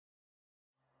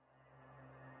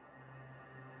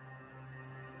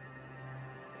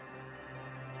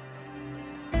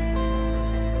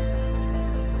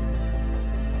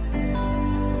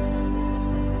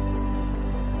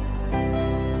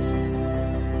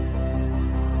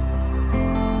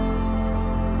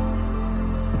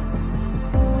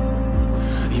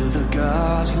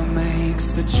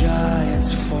the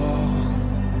giants fall.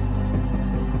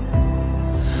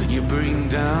 You bring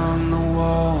down the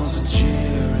walls of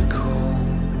Jericho.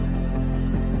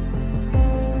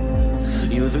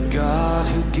 You're the God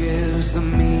who gives the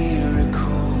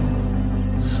miracle.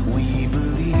 We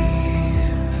believe.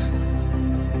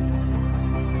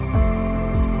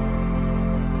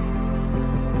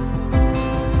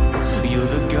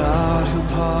 You're the God who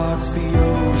parts the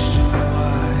ocean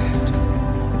wide,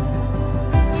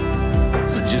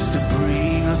 just to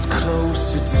bring us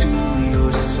closer to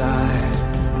your side.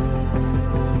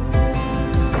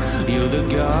 You're the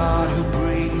God who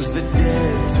brings the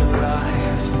dead to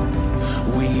life.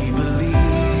 We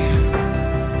believe,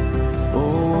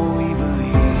 oh we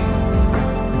believe.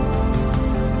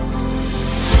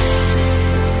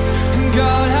 And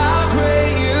God, how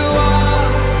great you are,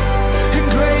 and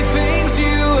great things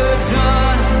you have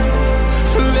done.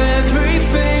 For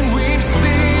everything we've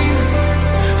seen,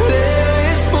 there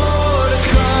is more to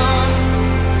come.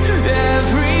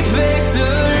 Every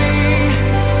victory,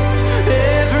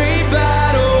 every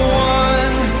battle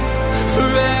won. For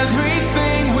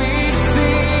everything we've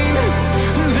seen,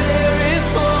 there is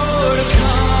more to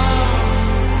come.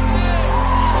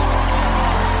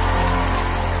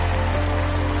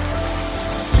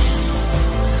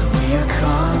 We are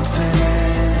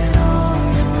confident in all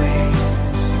your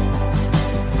ways,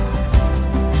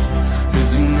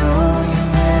 'cause we know you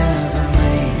never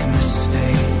make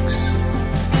mistakes.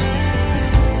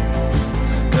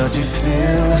 God, you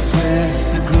fill us with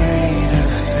the greater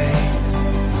faith.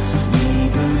 We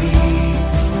believe.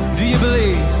 Do you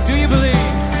believe? Do you believe?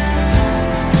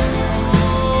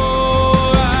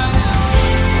 Oh,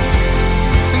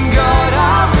 and God,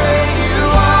 how great you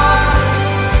are,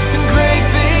 and great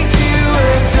things you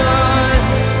have done.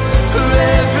 For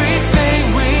everything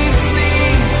we've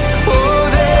seen, oh,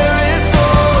 there is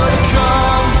more to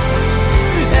come.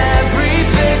 Every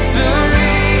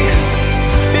victory,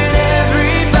 in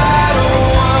every battle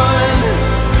won.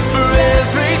 For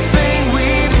everything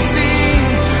we've seen,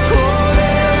 oh,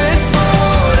 there is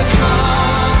more to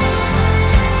come.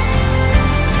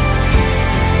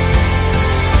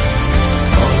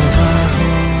 All of our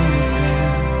hope in,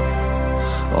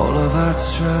 all of our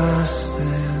trust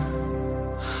in,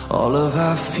 all of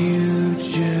our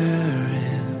future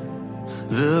in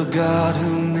the God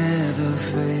who never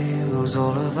fails.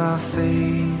 All of our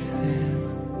faith in,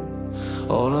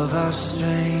 all of our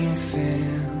strength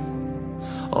in,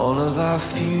 all of our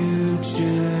future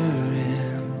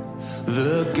in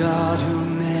the God who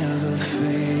never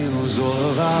fails. All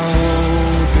of our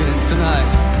hope in tonight,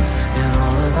 and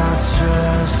all of our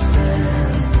trust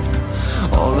in,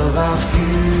 all of our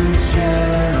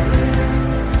future in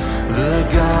the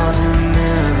God who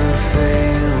never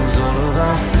fails. All of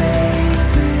our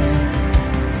faith in,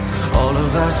 all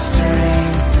of our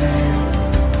strength in,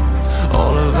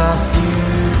 all of our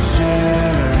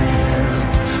future in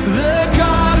the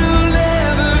God who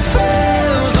never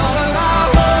fails. All of our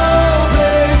hope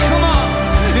in, come on,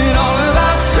 in all of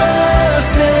our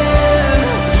trust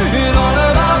in all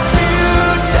of our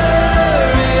future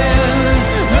in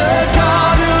the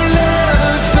God who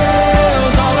never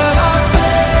fails. All of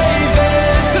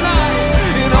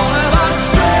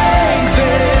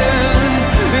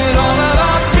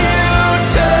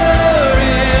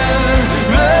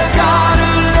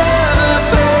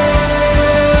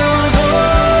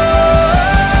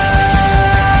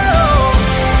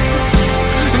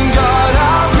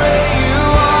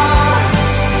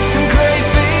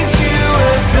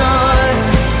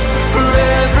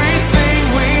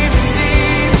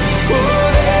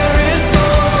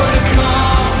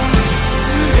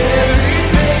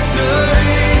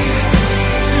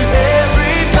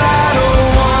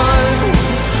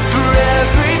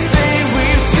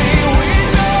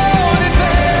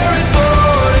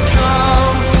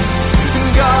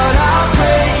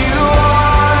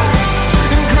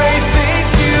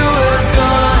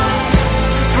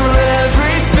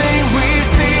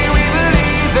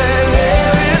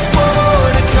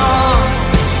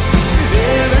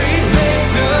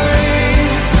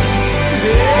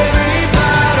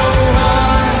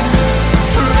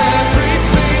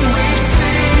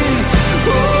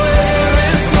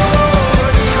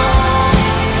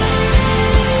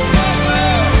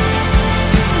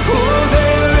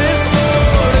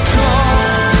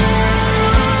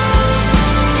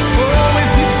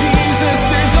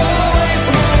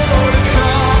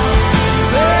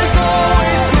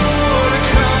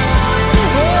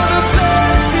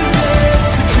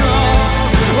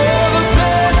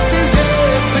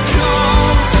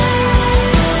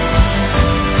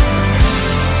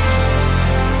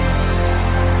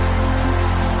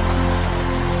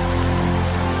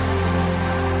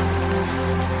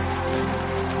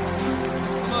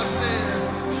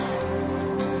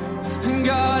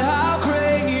God.